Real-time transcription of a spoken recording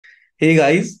Hey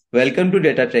guys, welcome to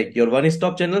DataTrek, your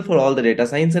one-stop channel for all the data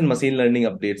science and machine learning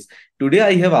updates. Today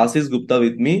I have Ashish Gupta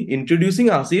with me. Introducing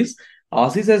Ashish,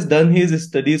 Ashish has done his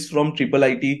studies from Triple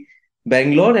IT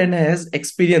Bangalore and has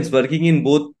experience working in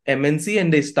both MNC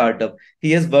and a startup.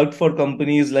 He has worked for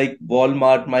companies like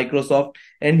Walmart, Microsoft,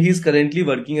 and he is currently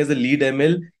working as a lead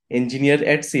ML engineer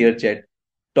at ShareChat.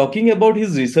 Talking about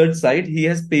his research side, he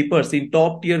has papers in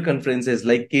top tier conferences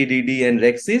like KDD and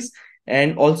recsys,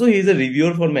 and also he is a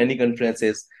reviewer for many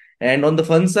conferences. And on the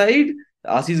fun side,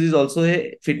 Ashish is also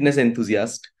a fitness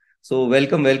enthusiast. So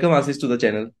welcome Ashish to the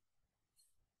channel.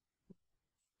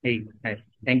 Hey, hi.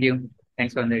 Thank you.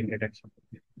 Thanks for the introduction.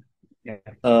 Yeah.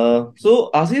 So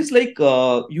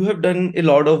Ashish, you have done a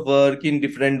lot of work in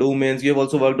different domains. You have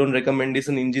also worked on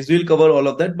recommendation engines. We'll cover all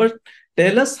of that, but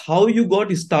tell us how you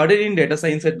got started in data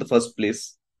science at the first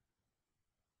place.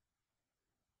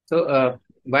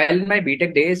 While in my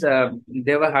BTech days,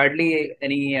 there were hardly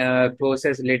any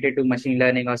courses related to machine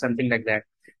learning or something like that.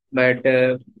 But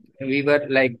we were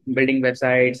like building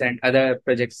websites and other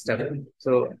project stuff.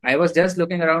 So I was just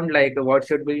looking around, like, what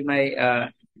should be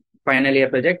my final year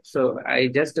project. So I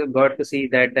just got to see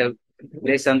that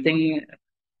there's something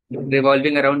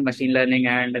revolving around machine learning,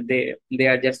 and they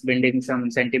are just building some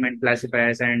sentiment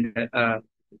classifiers and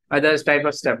other type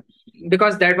of stuff,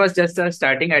 because that was just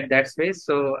starting at that space.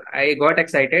 So I got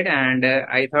excited, and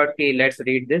I thought, okay, let's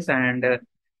read this and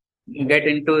get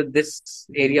into this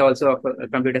area also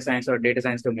of computer science or data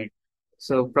science domain.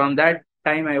 So from that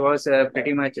time I was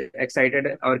pretty much excited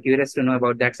or curious to know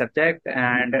about that subject,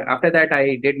 and after that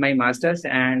I did my masters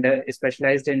and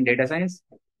specialized in data science,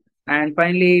 and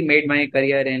finally made my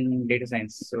career in data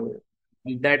science. So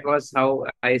that was how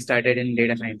I started in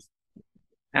data science.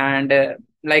 And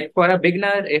like, for a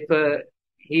beginner, if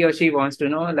he or she wants to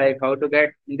know like how to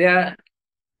get, there are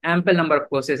ample number of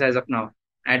courses as of now.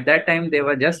 At that time, there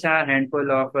were just a handful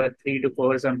of 3 to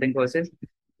 4 something courses,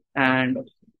 and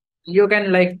you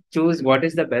can like choose what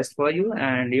is the best for you,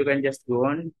 and you can just go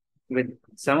on with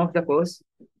some of the course.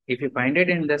 If you find it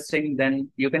interesting,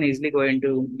 then you can easily go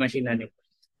into machine learning.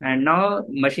 And now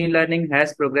machine learning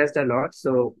has progressed a lot,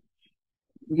 so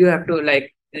you have to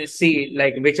like see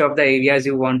like which of the areas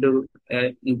you want to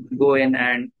go in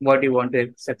and what you want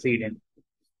to succeed in.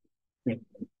 Yeah.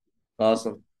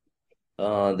 Awesome.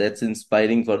 That's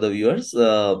inspiring for the viewers.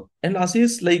 And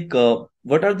Ashish,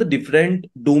 what are the different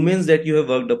domains that you have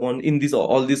worked upon in these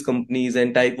all these companies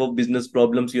and type of business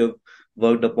problems you have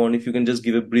worked upon? If you can just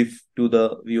give a brief to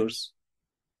the viewers.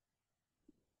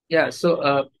 Yeah,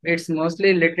 so it's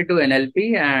mostly related to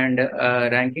NLP and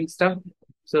ranking stuff.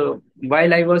 So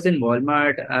while I was in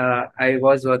Walmart, I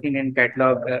was working in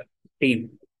catalog team.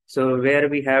 So where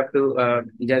we have to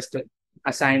just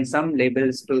assign some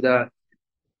labels to the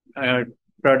uh,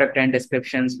 product and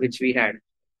descriptions which we had,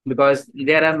 because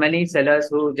there are many sellers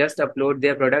who just upload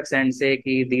their products and say,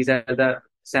 "Ki, these are the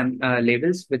some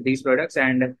labels with these products,"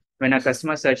 and when a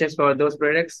customer searches for those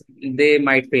products, they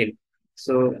might fail.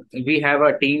 So we have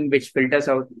a team which filters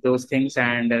out those things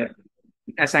and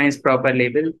assigns proper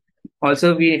label.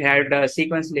 Also, we had a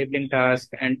sequence labeling task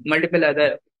and multiple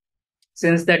other,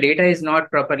 since the data is not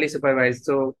properly supervised.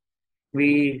 So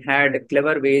we had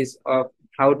clever ways of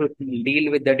how to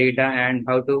deal with the data and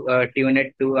how to tune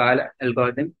it to our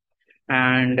algorithm.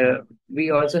 And we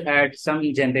also had some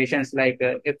generations, like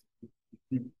if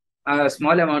a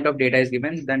small amount of data is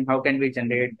given, then how can we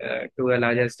generate to a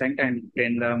larger extent and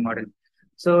train the model.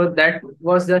 So that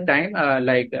was the time,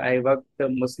 like I worked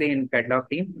mostly in catalog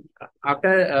team.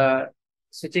 After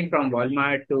switching from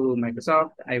Walmart to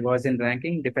Microsoft, I was in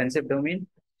ranking defensive domain.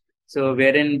 So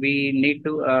wherein we need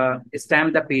to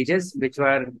stamp the pages which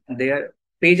were there,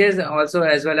 pages also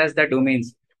as well as the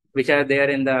domains which are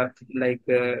there in the like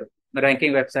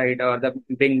ranking website or the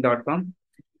bing.com.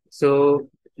 So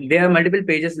there are multiple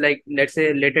pages, like let's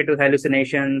say related to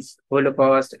hallucinations,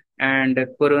 Holocaust, and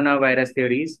coronavirus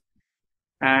theories.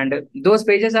 And those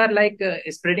pages are like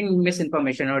spreading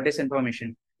misinformation or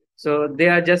disinformation. So they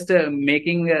are just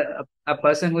making a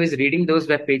person who is reading those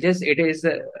web pages, it is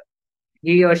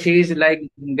he or she is like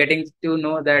getting to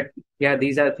know that, yeah,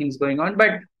 these are things going on,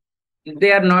 but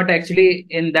they are not actually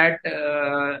in that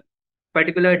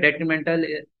particular detrimental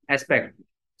aspect.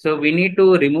 So we need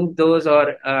to remove those,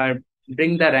 or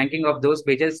bring the ranking of those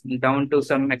pages down to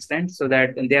some extent so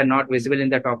that they are not visible in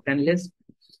the top 10 list.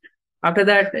 After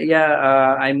that, yeah,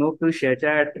 I moved to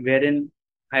ShareChat, wherein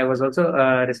I was also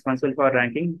responsible for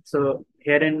ranking. So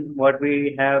herein, what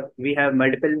we have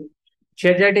multiple.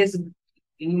 ShareChat is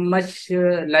much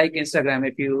like Instagram,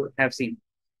 if you have seen.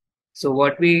 So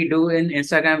what we do in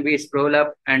Instagram, we scroll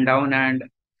up and down, and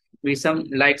we some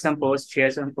like some posts, share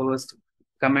some posts,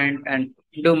 comment, and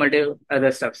do multiple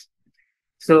other stuffs.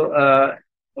 So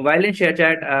while in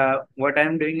ShareChat, what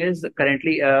I'm doing is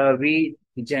currently we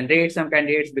generate some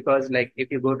candidates, because like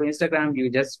if you go to Instagram, you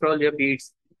just scroll your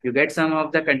feeds, you get some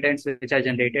of the contents which are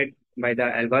generated by the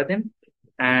algorithm,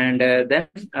 and then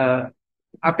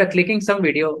after clicking some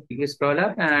video, you scroll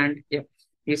up and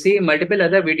you see multiple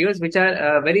other videos which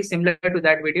are very similar to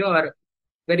that video or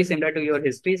very similar to your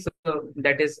history. So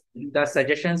that is the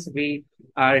suggestions we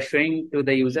are showing to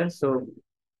the user. So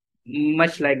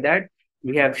much like that,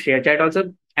 we have ShareChat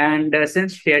also, and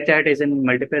since ShareChat is in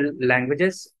multiple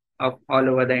languages of all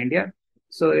over the India,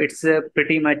 so it's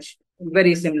pretty much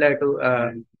very similar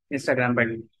to Instagram, but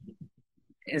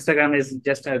Instagram is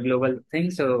just a global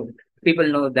thing, so people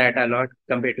know that a lot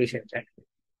compared to ShareChat.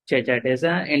 ShareChat is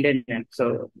an Indian name.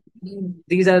 So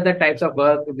these are the types of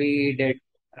work we did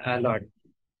a lot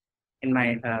in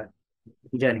my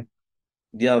journey.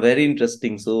 Yeah, very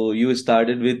interesting. So you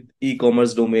started with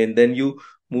e-commerce domain, then you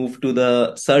moved to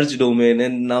the search domain,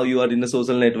 and now you are in the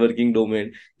social networking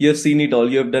domain. You have seen it all.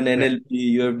 You have done Right. NLP,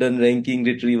 you have done ranking,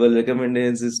 retrieval,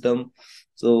 recommendation system.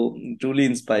 So truly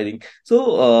inspiring.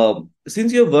 So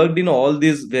since you have worked in all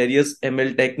these various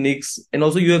ML techniques, and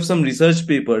also you have some research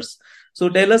papers. So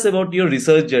tell us about your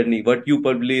research journey. What you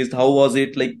published? How was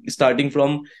it? Like starting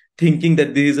from thinking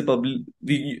that this is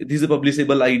a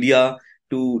publishable idea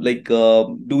to like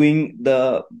doing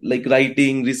the like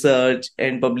writing research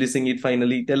and publishing it.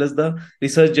 Finally tell us the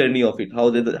research journey of it, how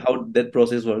that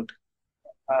process worked.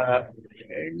 Uh,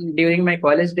 During my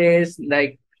college days,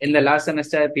 like in the last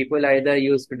semester, people either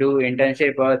used to do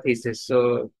internship or thesis.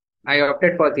 So I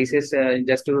opted for thesis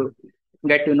just to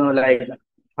get to know like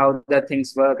how the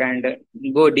things work and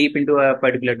go deep into a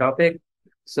particular topic.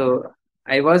 So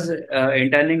I was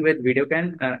interning with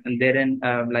VideoCan, and therein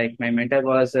like my mentor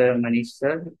was Manish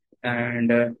sir,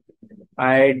 and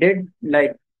I did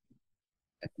like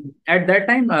at that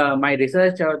time my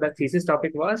research or the thesis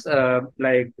topic was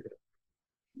like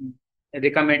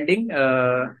recommending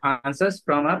answers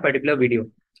from a particular video.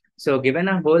 So given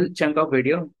a whole chunk of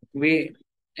video, we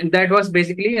and that was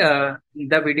basically the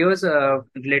videos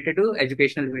related to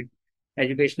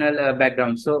educational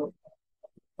background. So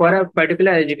for a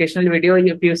particular educational video,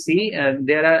 if you see,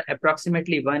 there are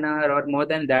approximately 1 hour or more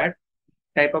than that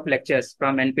type of lectures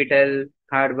from NPTEL,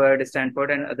 Harvard,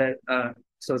 Stanford, and other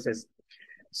sources.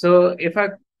 So if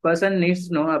a person needs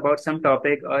to know about some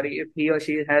topic, or if he or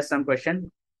she has some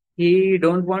question, he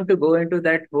don't want to go into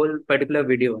that whole particular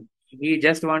video. He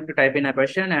just want to type in a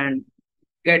question and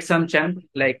get some chunk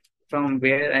like from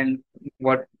where and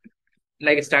what,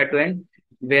 like start to end,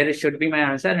 where it should be my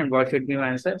answer and what should be my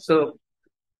answer. So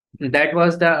that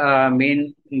was the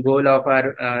main goal of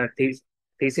our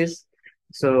thesis.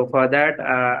 So for that,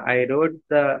 I wrote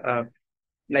the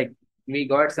like we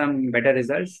got some better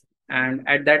results, and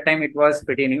at that time it was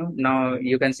pretty new. Now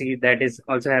you can see that is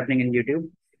also happening in YouTube.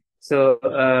 So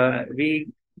we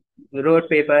wrote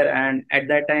paper, and at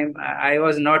that time I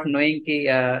was not knowing ki,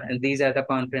 these are the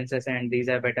conferences and these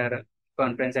are better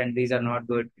conference and these are not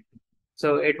good.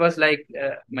 So it was like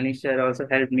Manish sir also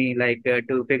helped me like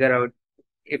to figure out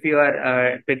if you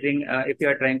are if you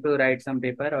are trying to write some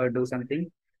paper or do something,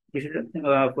 you should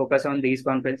focus on these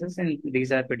conferences, and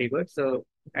these are pretty good. So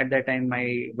at that time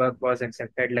my work was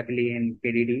accepted luckily in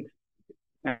PDD,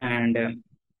 and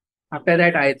after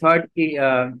that I thought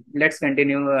let's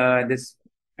continue this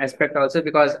aspect also,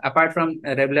 because apart from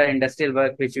regular industrial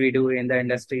work which we do in the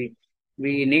industry,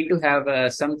 we need to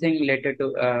have something related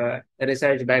to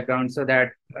research background, so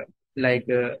that like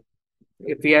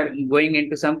if we are going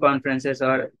into some conferences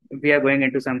or if we are going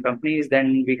into some companies,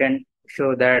 then we can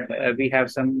show that we have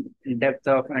some depth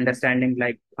of understanding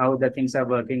like how the things are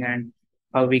working and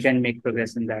how we can make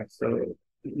progress in that. So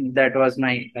that was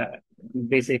my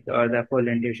basic or the full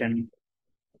intuition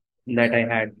that I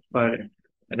had for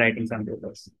writing some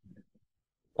papers.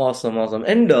 Awesome.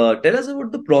 And tell us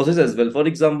about the process as well. For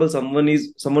example,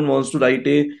 someone wants to write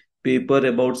a paper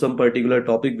about some particular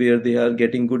topic where they are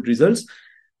getting good results.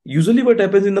 Usually what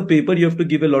happens in the paper, you have to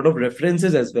give a lot of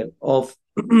references as well of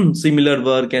similar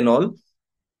work and all.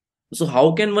 So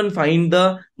how can one find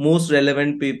the most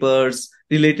relevant papers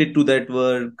related to that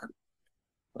work?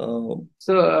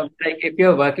 So like if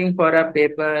you're working for a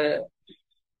paper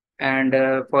and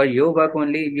for your work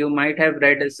only, you might have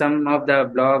read some of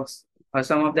the blogs or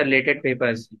some of the related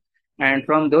papers, and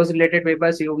from those related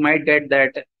papers you might get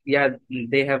that yeah,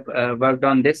 they have worked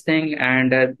on this thing,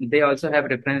 and they also have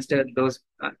referenced those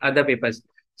other papers.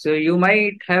 So you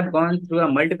might have gone through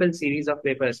a multiple series of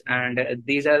papers, and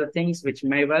these are the things which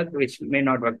may work, which may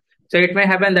not work. So it may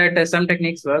happen that some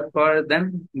techniques work for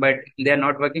them but they are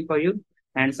not working for you,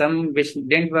 and some which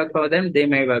didn't work for them, they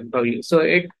may work for you. So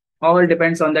it all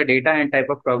depends on the data and type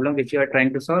of problem which you are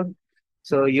trying to solve.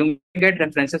 So you may get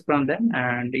references from them,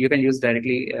 and you can use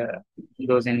directly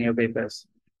those in your papers.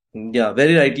 Yeah,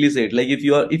 very rightly said. Like if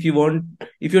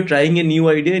you're trying a new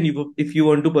idea and if you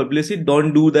want to publish it,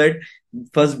 don't do that.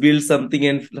 First build something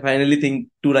and finally think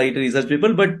to write a research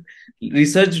paper. But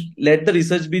let the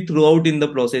research be throughout in the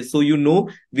process. So you know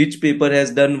which paper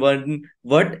has done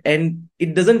what, and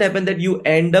it doesn't happen that you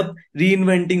end up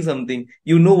reinventing something.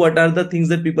 You know what are the things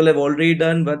that people have already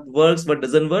done, what works, what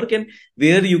doesn't work, and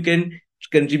where you can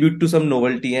contribute to some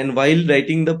novelty. And while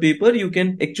writing the paper you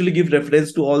can actually give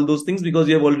reference to all those things because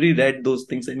you have already read those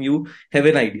things and you have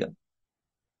an idea.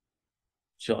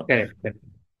 Sure. Correct. Correct.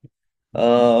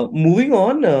 Moving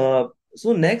on,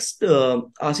 so next,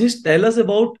 Ashish, tell us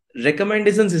about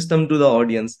recommendation system to the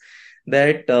audience,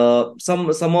 that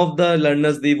some of the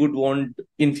learners, they would want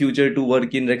in future to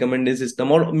work in recommendation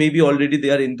system, or maybe already they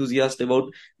are enthusiastic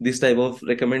about this type of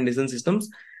recommendation systems.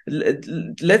 Let-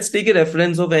 let's take a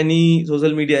reference of any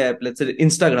social media app, let's say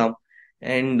Instagram,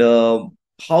 and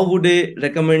how would a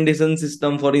recommendation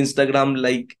system for Instagram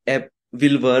like app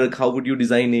will work? How would you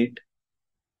design it?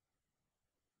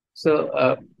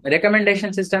 So,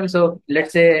 recommendation system. So,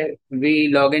 let's say we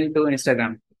log into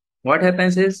Instagram. What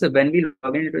happens is when we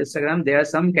log into Instagram, there are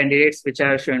some candidates which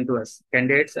are shown to us.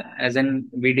 Candidates as in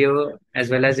video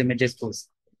as well as images posts,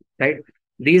 right?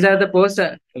 These are the posts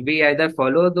we either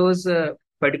follow those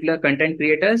particular content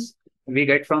creators we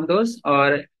get from those,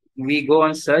 or we go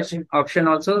on search option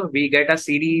also. We get a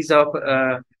series of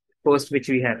posts which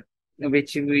we have,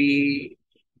 which we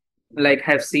like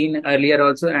have seen earlier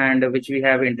also, and which we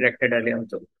have interacted earlier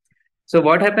also. So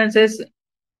what happens is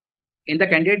in the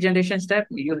candidate generation step,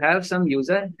 you have some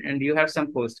user and you have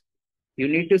some post. You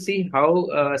need to see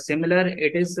how similar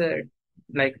it is,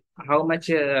 like how much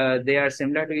they are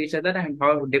similar to each other and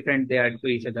how different they are to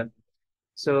each other.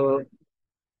 So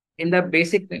in the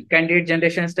basic candidate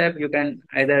generation step, you can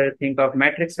either think of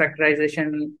matrix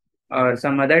factorization or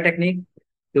some other technique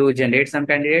to generate some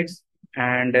candidates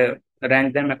and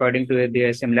rank them according to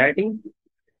their similarity.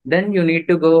 Then you need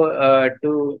to go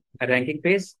to a ranking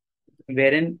phase,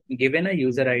 wherein given a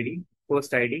user ID,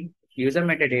 post ID, user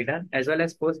metadata, as well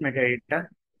as post metadata,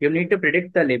 you need to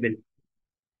predict the label.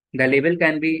 The label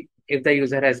can be if the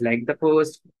user has liked the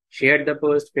post, shared the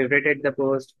post, favorited the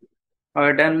post,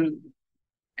 or done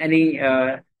any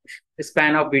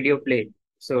span of video play.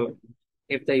 So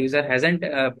if the user hasn't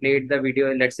played the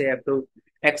video, let's say up to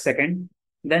X second,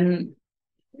 then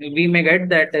we may get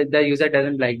that the user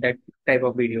doesn't like that type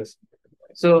of videos.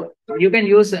 So you can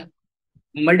use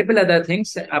multiple other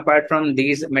things apart from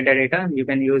these metadata. You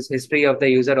can use history of the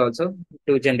user also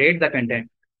to generate the content.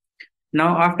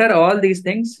 Now, after all these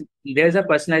things, there's a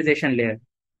personalization layer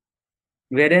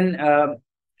wherein,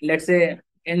 let's say,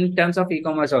 in terms of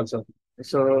e-commerce also.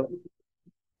 So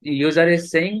user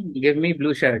is saying, give me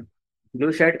blue shirt.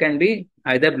 Blue shirt can be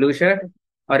either blue shirt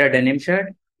or a denim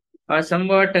shirt or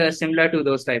somewhat similar to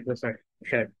those types of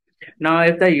shirt. Now,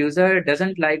 if the user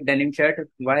doesn't like denim shirt,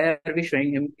 why are we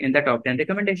showing him in the top 10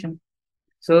 recommendation?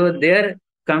 So there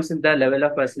comes the level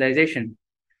of personalization.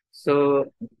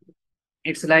 So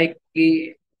it's like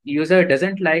the user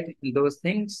doesn't like those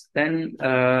things, then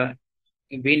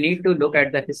we need to look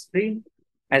at the history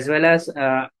as well as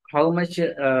how much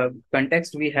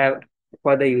context we have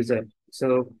for the user.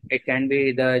 So it can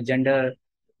be the gender,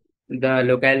 the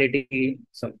locality,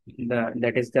 so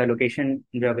that is the location,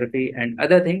 geography, and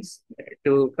other things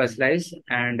to personalize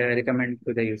and recommend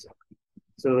to the user.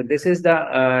 So this is the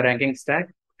ranking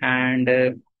stack,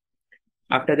 and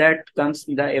after that comes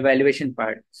the evaluation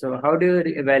part. So how do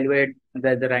you evaluate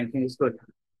that the ranking is good?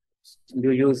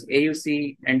 You use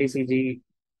AUC, NDCG,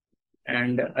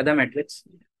 and other metrics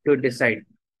to decide.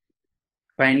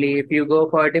 Finally, if you go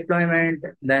for deployment,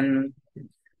 then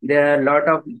there are a lot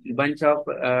of bunch of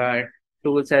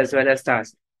tools as well as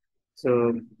tasks.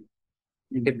 So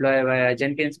deploy via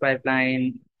Jenkins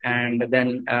pipeline and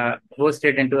then host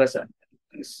it into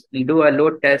do a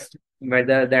load test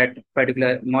whether that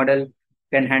particular model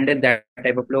can handle that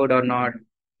type of load or not,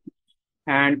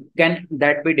 and can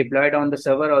that be deployed on the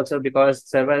server also, because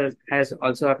server has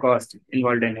also a cost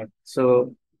involved in it.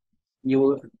 So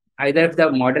you either if the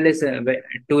model is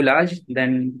too large,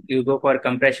 then you go for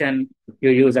compression, you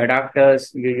use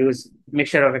adapters, you use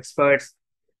mixture of experts.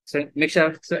 So mixture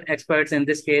of experts in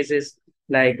this case is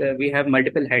like we have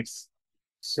multiple heads.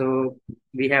 So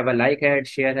we have a like head,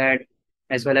 share head,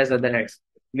 as well as other heads.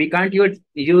 We can't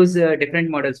use different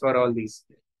models for all these,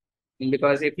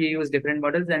 because if you use different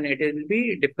models, then it will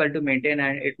be difficult to maintain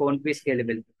and it won't be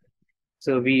scalable.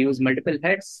 So we use multiple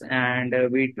heads and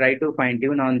we try to fine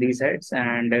tune on these heads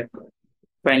and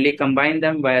finally combine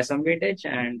them via some weightage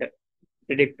and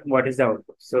predict what is the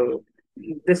output. So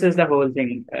this is the whole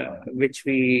thing which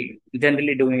we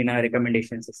generally do in our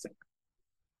recommendation system.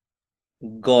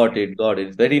 Got it, got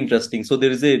it. Very interesting. So there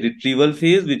is a retrieval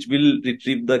phase which will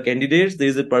retrieve the candidates. There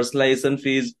is a personalization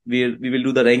phase where we will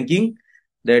do the ranking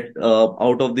that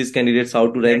out of these candidates,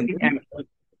 how to rank Exactly. them. And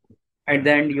at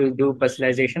the end, you do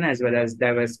personalization as well as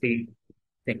diversity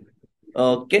thing.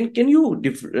 Can you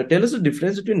tell us the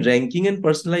difference between ranking and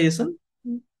personalization?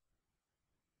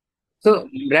 So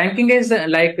ranking is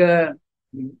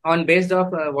on based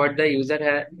of what the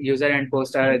user and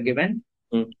post are given.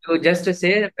 Hmm, So just to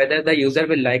say whether the user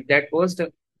will like that post or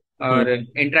hmm,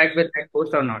 interact with that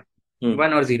post or not, hmm,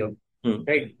 1 or 0, hmm,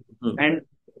 right? hmm, And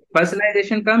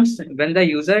personalization comes when the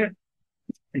user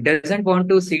doesn't want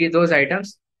to see those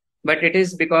items, but it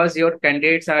is because your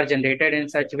candidates are generated in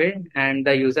such way, and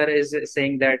the user is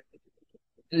saying that,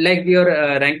 like your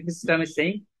ranking system is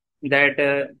saying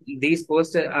that these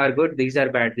posts are good, these are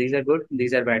bad, these are good,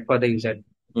 these are bad for the user.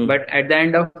 hmm. But at the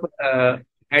end of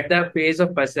at the phase of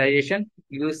personalization,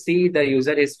 you see the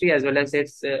user history as well as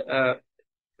its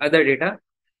other data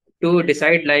to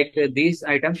decide like these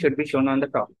items should be shown on the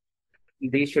top,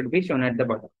 these should be shown at the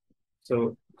bottom.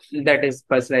 So that is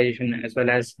personalization, as well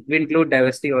as we include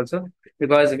diversity also,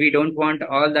 because we don't want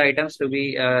all the items to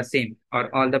be same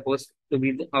or all the posts to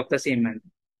be of the same manner.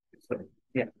 So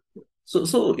yeah.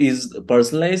 So is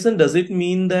personalization, does it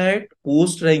mean that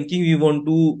post ranking we want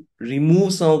to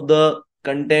remove some of the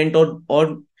content or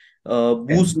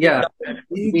boost it Yeah, down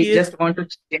in we case? just want to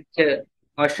change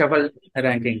or shuffle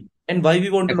ranking And why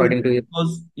we want to do according that? to you.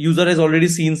 Because user has already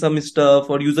seen some stuff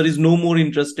or user is no more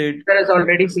interested. User has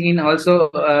already seen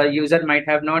also, user might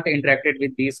have not interacted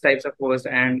with these types of posts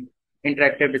and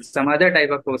interacted with some other type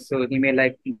of posts. So he may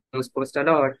like those posts a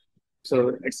lot.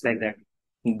 So it's like that.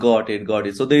 Got it, got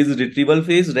it. So there is retrieval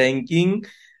phase, ranking,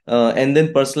 and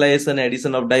then personalization,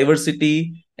 addition of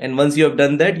diversity. And once you have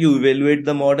done that, you evaluate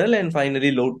the model and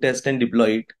finally load test and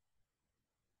deploy it.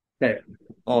 Correct.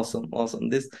 Awesome, awesome.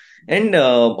 This and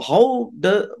how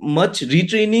the much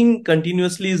retraining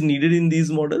continuously is needed in these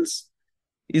models?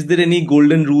 Is there any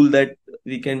golden rule that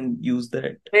we can use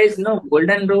that? There is no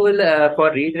golden rule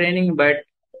for retraining, but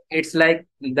it's like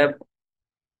the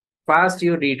fast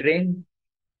you retrain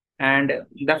and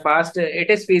the fast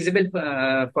it is feasible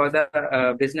for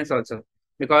the business also.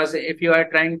 Because if you are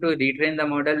trying to retrain the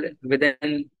model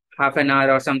within half an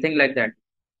hour or something like that,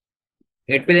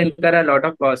 it will incur a lot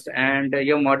of cost, and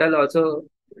your model also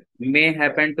may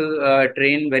happen to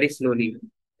train very slowly.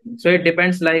 So it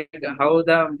depends like how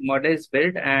the model is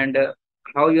built and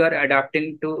how you are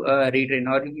adapting to retrain,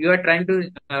 or you are trying to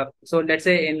so let's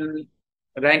say in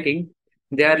ranking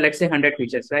there are, let's say, 100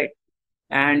 features, right?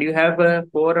 And you have 4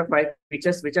 or 5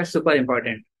 features which are super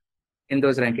important in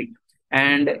those ranking,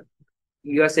 and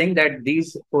you are saying that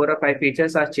these 4 or 5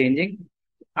 features are changing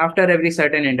after every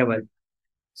certain interval.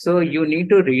 So you need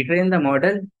to retrain the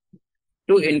model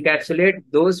to encapsulate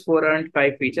those 4 and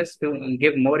 5 features, to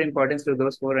give more importance to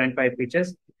those 4 and 5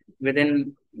 features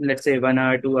within, let's say, 1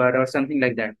 hour, 2 hour, or something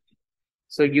like that.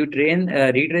 So you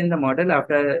retrain the model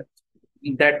after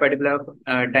that particular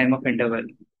time of interval.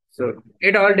 So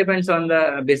it all depends on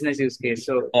the business use case.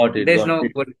 So Got it, there's got no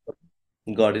it. good.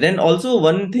 Got it. And also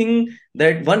one thing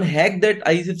that one hack that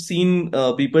I have seen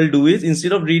people do is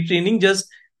instead of retraining, just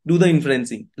do the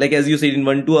inferencing. Like as you said, in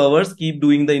 1 2 hours, keep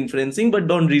doing the inferencing, but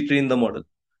don't retrain the model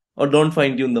or don't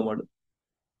fine tune the model.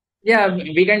 Yeah,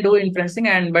 we can do inferencing,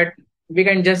 and but we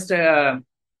can just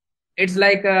it's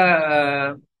like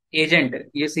a agent.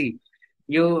 You see,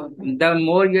 you the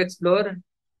more you explore,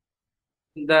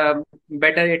 the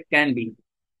better it can be.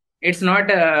 It's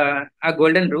not a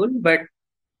golden rule, but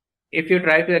if you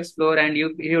try to explore and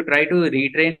you try to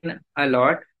retrain a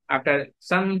lot after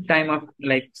some time of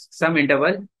like some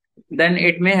interval, then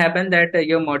it may happen that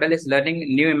your model is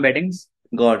learning new embeddings,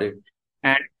 Got it.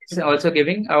 and it's also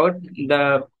giving out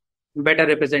the better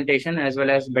representation as well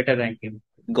as better ranking.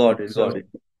 Got it. So Got it.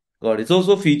 Got it.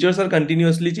 So features are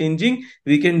continuously changing.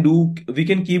 We can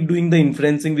keep doing the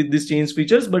inferencing with these change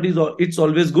features, but it's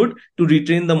always good to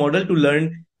retrain the model to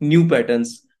learn new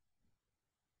patterns.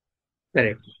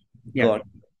 correct. Yeah. Got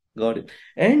got it.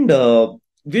 And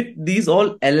with these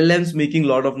all LLMs making a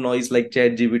lot of noise like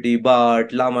ChatGPT,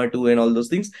 BART, Llama 2, and all those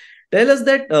things, tell us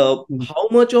that how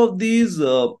much of these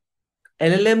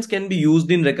LLMs can be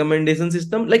used in recommendation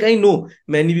system? Like I know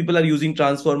many people are using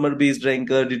transformer based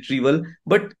ranker retrieval,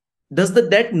 but does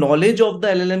that knowledge of the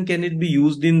LLM can it be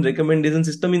used in recommendation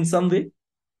system in some way?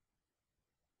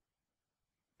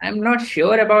 I'm not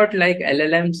sure about like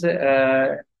LLMs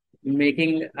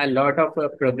making a lot of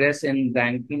progress in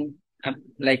ranking.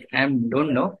 Like I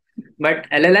don't know, but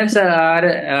LLMs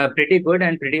are pretty good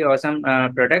and pretty awesome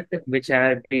product which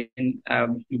have been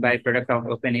by product of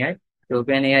OpenAI. So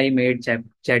OpenAI made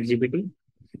ChatGPT,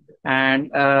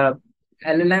 and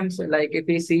LLMs, like if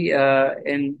we see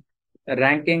in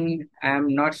ranking,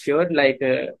 I'm not sure like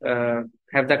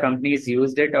have the companies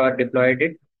used it or deployed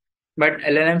it, but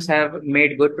LLMs have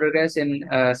made good progress in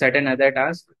certain other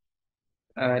tasks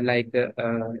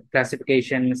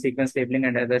classification, sequence labeling,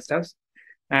 and other stuffs.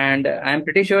 And I'm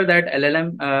pretty sure that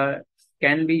LLM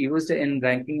can be used in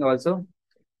ranking also.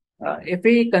 If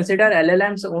we consider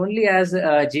LLMs only as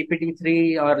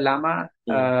GPT-3 or Llama,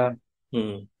 Hmm.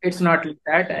 Hmm. it's not like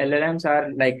that. LLMs are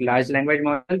like large language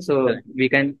models, so Correct. we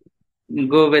can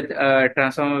go with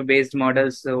transformer-based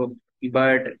models. So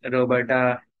BERT,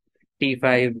 Roberta,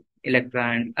 T5, Electra,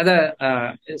 and other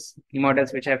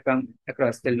models which have come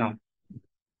across till now.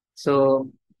 So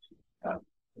uh,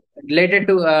 related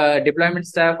to deployment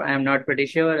stuff, I am not pretty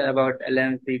sure about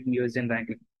LLMs being used in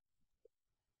ranking.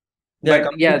 Yeah, But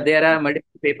coming. yeah, there are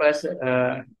multiple papers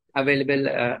available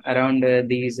around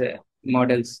these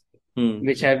models Hmm.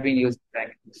 which have been used in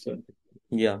ranking. So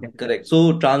Yeah, yeah. correct.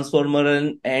 So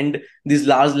transformer and these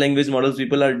large language models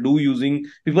people are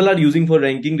using for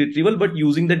ranking retrieval, but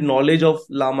using that knowledge of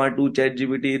Llama to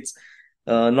ChatGPT, it's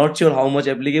not sure how much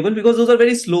applicable because those are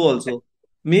very slow also.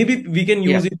 Maybe we can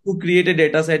Yeah. use it to create a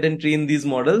data set and train these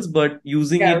models, but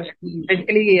using it Yeah,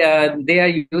 basically, they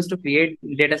are used to create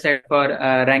data set for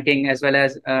ranking as well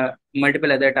as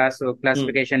multiple other tasks, so hmm,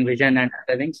 classification, vision, and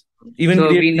other things. even So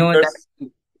create we know that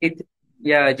features. it,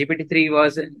 yeah, GPT-3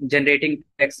 was generating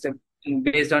text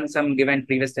based on some given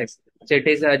previous text. So it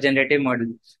is a generative model.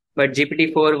 But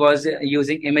GPT-4 was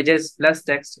using images plus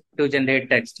text to generate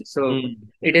text. So Hmm,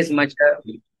 it is much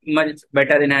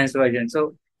better enhanced version.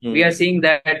 So we are hmm, seeing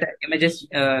that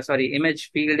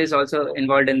image field is also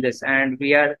involved in this, and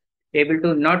we are able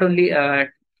to not only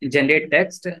generate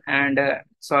text and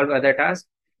solve other tasks,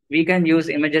 we can use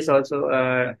images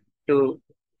also to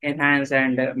enhance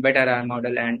and better our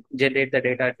model and generate the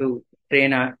data to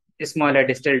train a smaller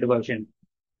distilled version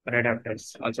for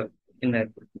adapters also in that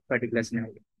particular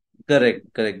scenario.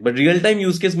 correct, correct. But real-time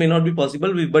use case may not be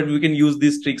possible, but we can use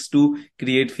these tricks to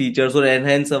create features or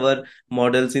enhance our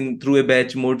models in through a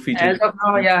batch mode feature. As of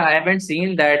now, yeah, I haven't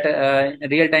seen that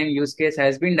real-time use case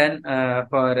has been done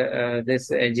for this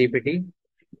GPT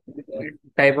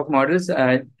type of models,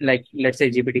 like let's say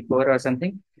GPT-4 or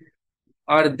something,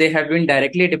 or they have been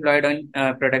directly deployed on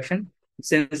production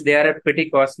since they are pretty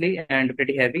costly and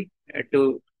pretty heavy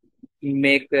to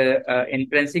make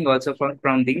inferencing also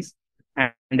from these,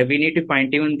 and we need to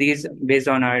fine-tune these based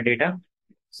on our data.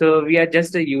 So we are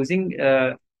just using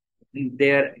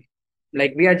their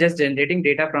like we are just generating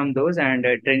data from those and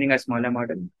training a smaller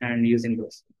model and using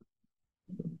those.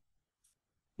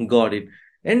 Got it.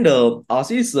 And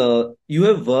Ashish, you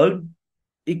have worked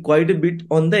quite a bit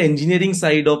on the engineering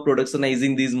side of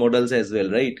productionizing these models as well,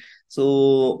 right?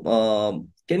 So,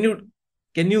 can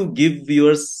you give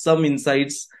viewers some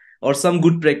insights or some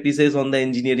good practices on the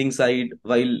engineering side,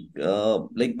 while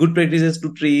like good practices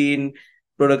to train,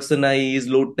 productionize,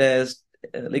 load test,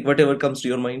 like whatever comes to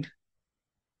your mind?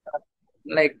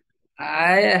 Like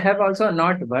I have also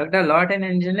not worked a lot in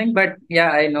engineering, but yeah,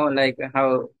 I know like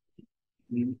how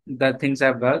the things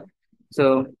have worked.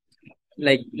 So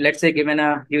like let's say given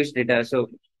a huge data, so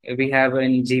we have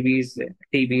in GBs,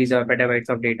 TBs or petabytes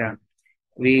of data.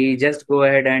 We just go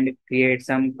ahead and create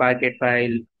some Parquet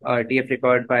file or TF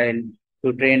record file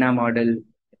to train a model,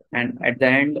 and at the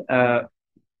end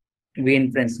we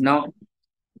inference. Now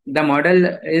the model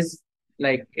is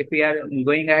like if we are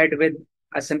going ahead with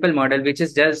a simple model which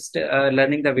is just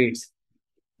learning the weights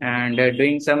and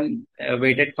doing some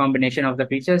weighted combination of the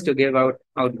features to give out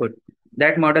output,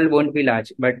 that model won't be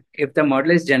large. But if the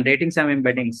model is generating some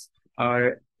embeddings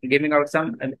or giving out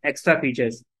some extra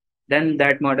features, then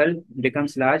that model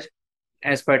becomes large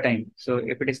as per time. So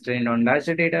if it is trained on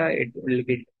larger data, it will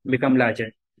become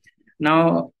larger.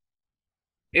 Now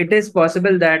it is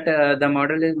possible that the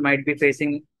model might be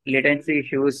facing latency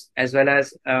issues as well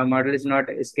as model is not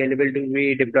scalable to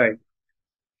be deployed.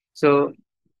 So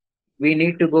we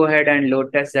need to go ahead and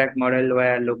load test that model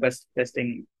via locus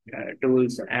testing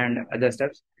tools and other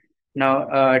steps.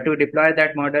 Now, to deploy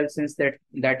that model, since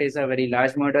that is a very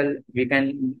large model, we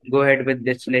can go ahead with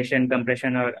distillation,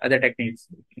 compression, or other techniques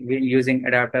using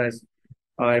adapters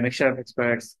or mixture of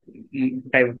experts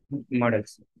type of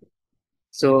models.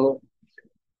 So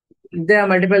there are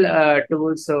multiple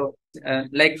tools. So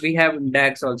like we have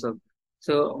DAGs also.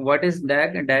 So what is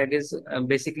DAG? DAG is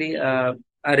basically a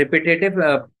repetitive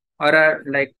or a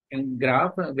like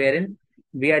graph wherein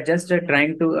we are just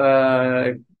trying to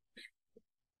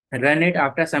run it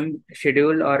after some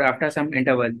schedule or after some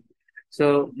interval.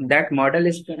 So that model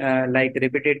is like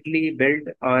repeatedly built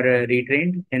or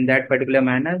retrained in that particular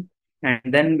manner. And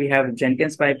then we have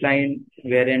Jenkins pipeline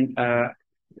wherein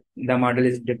the model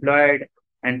is deployed.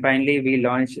 And finally, we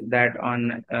launch that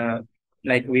on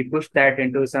like we push that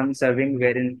into some serving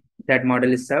wherein that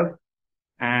model is served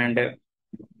and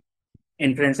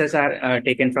inferences are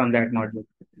taken from that model.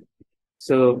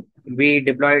 So we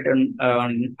deploy it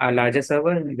on a larger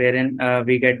server wherein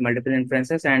we get multiple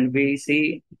inferences and we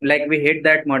see like we hit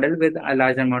that model with a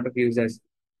large amount of users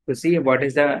to see what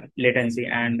is the latency.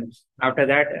 And after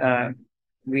that,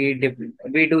 we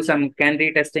do some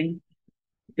canary testing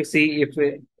to see if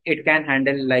it can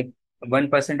handle like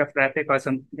 1% of traffic or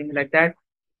something like that.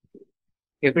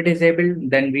 If it is able,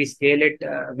 then we scale it.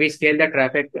 We scale the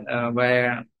traffic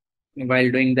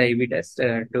while doing the A/B test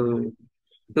to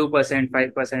 2%,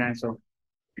 5%, and so.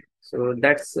 So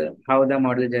that's how the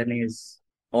model journey is.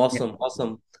 Yeah. Awesome,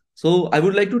 awesome. So I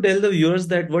would like to tell the viewers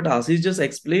that what Ashish just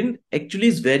explained actually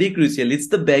is very crucial. It's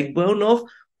the backbone of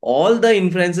all the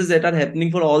inferences that are happening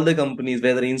for all the companies,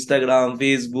 whether Instagram,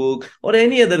 Facebook, or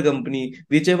any other company,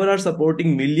 whichever are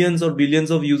supporting millions or billions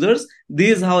of users.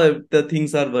 This is how the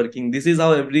things are working. This is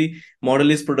how every model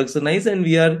is productionized,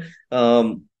 and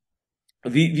um,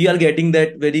 we are getting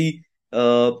that very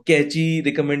catchy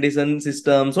recommendation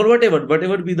systems or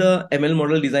whatever be the ML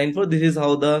model designed for. This is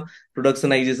how the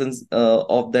productionizations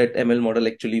of that ML model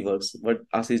actually works. What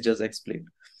Ashish just explained.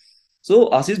 So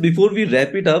Ashish, before we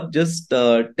wrap it up, just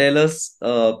tell us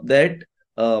that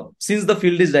since the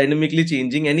field is dynamically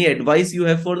changing, any advice you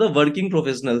have for the working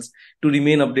professionals to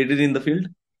remain updated in the field?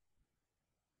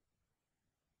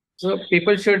 So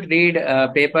people should read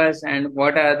papers and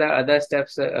what are the other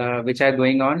steps which are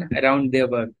going on around their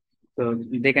work. So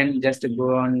they can just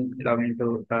go on log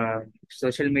into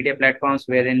social media platforms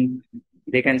wherein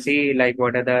they can see like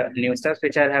what are the new stuff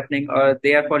which are happening, or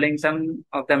they are following some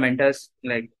of the mentors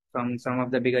like from some of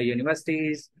the bigger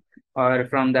universities or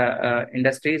from the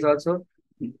industries also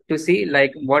to see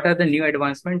like what are the new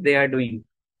advancements they are doing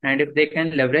and if they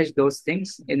can leverage those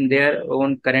things in their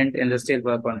own current industrial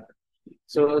work on.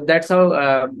 So that's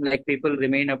how like people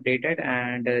remain updated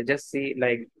and just see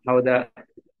like how the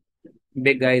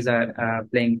big guys are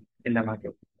playing in the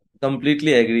market.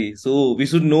 Completely agree. So we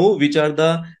should know which are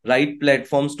the right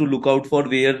platforms to look out for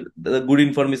where the good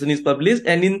information is published.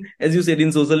 And in, as you said,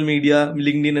 in social media,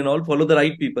 LinkedIn and all, follow the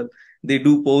right people. They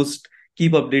do post,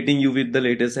 keep updating you with the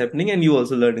latest happening, and you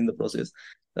also learn in the process.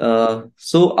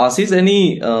 So Ashish,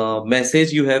 any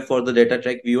message you have for the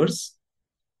DataTrek viewers?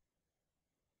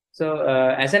 So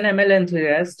as an ML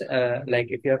enthusiast,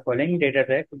 like if you're following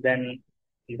DataTrek, then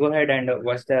go ahead and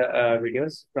watch the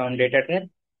videos from DataTrek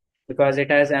because it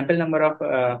has ample number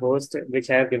of hosts which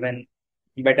have given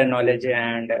better knowledge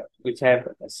and which have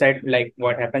said like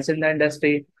what happens in the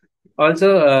industry.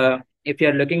 Also, if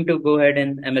you're looking to go ahead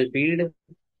in ML field,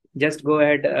 just go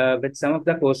ahead with some of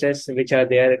the courses which are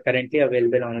there currently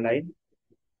available online,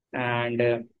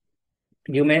 and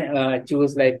you may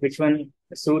choose like which one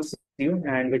suits you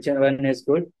and which one is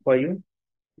good for you.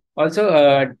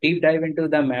 Also, deep dive into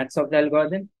the maths of the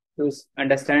algorithm to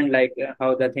understand like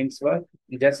how the things work.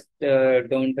 Just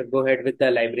don't go ahead with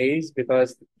the libraries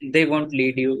because they won't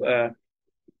lead you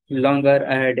longer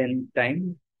ahead in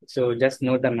time. So just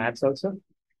know the maths also,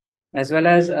 as well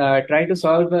as try to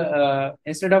solve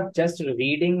instead of just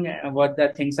reading what the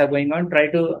things are going on. Try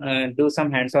to do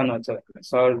some hands-on also,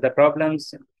 solve the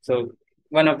problems. So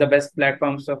one of the best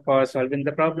platforms for solving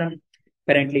the problem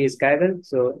currently is Kaggle.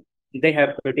 So they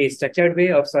have pretty structured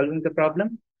way of solving the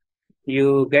problem.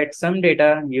 You get some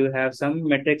data, you have some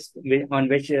metrics on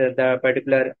which the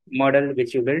particular model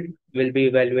which you build will be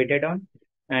evaluated on,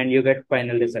 and you get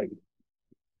final result.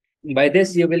 By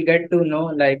this you will get to know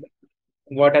like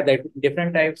what are the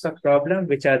different types of problem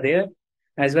which are there,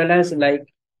 as well as like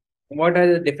what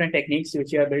are the different techniques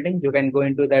which you are building. You can go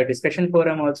into the discussion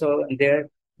forum also. There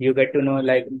you get to know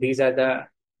like these are the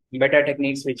better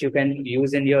techniques which you can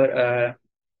use in your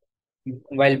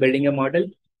while building a model.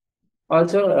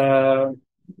 Also,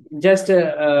 just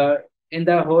in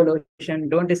the whole ocean,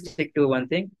 don't stick to one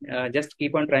thing. Just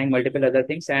keep on trying multiple other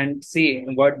things and see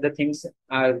what the things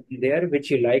are there which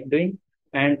you like doing,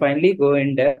 and finally go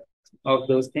in depth of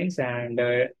those things and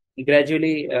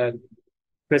gradually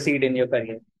proceed in your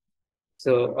career.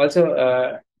 So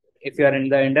also, if you are in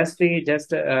the industry, just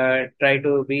try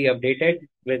to be updated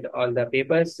with all the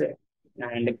papers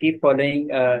and keep following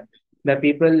the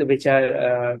people which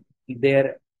are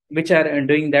there which are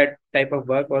doing that type of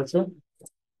work also,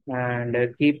 and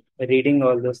keep reading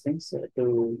all those things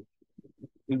to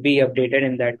be updated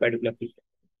in that particular field.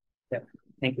 Yeah.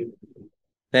 Thank you.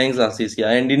 Thanks, Ashish.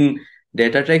 Yeah, and in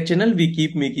DataTrek channel, we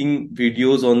keep making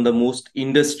videos on the most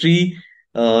industry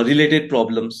related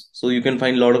problems. So you can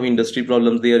find a lot of industry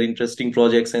problems there, interesting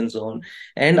projects, and so on.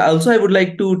 And also, I would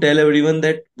like to tell everyone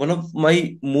that one of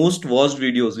my most watched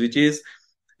videos, which is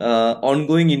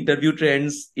ongoing interview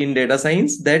trends in data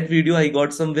science, that video I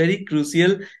got some very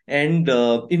crucial and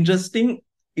interesting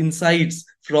insights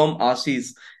from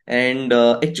Ashish. And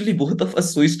actually, both of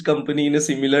us switched company in a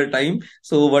similar time,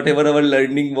 so whatever our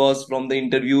learning was from the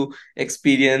interview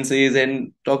experiences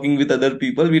and talking with other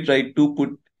people, we tried to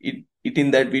put it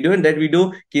in that video, and that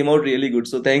video came out really good.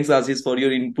 So thanks, Ashish, for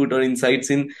your input or insights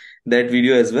in that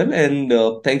video as well. And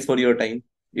thanks for your time.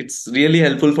 It's really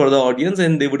helpful for the audience,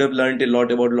 and they would have learned a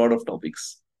lot about a lot of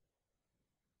topics.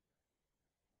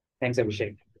 Thanks,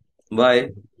 Abhishek. Bye.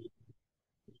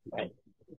 Bye.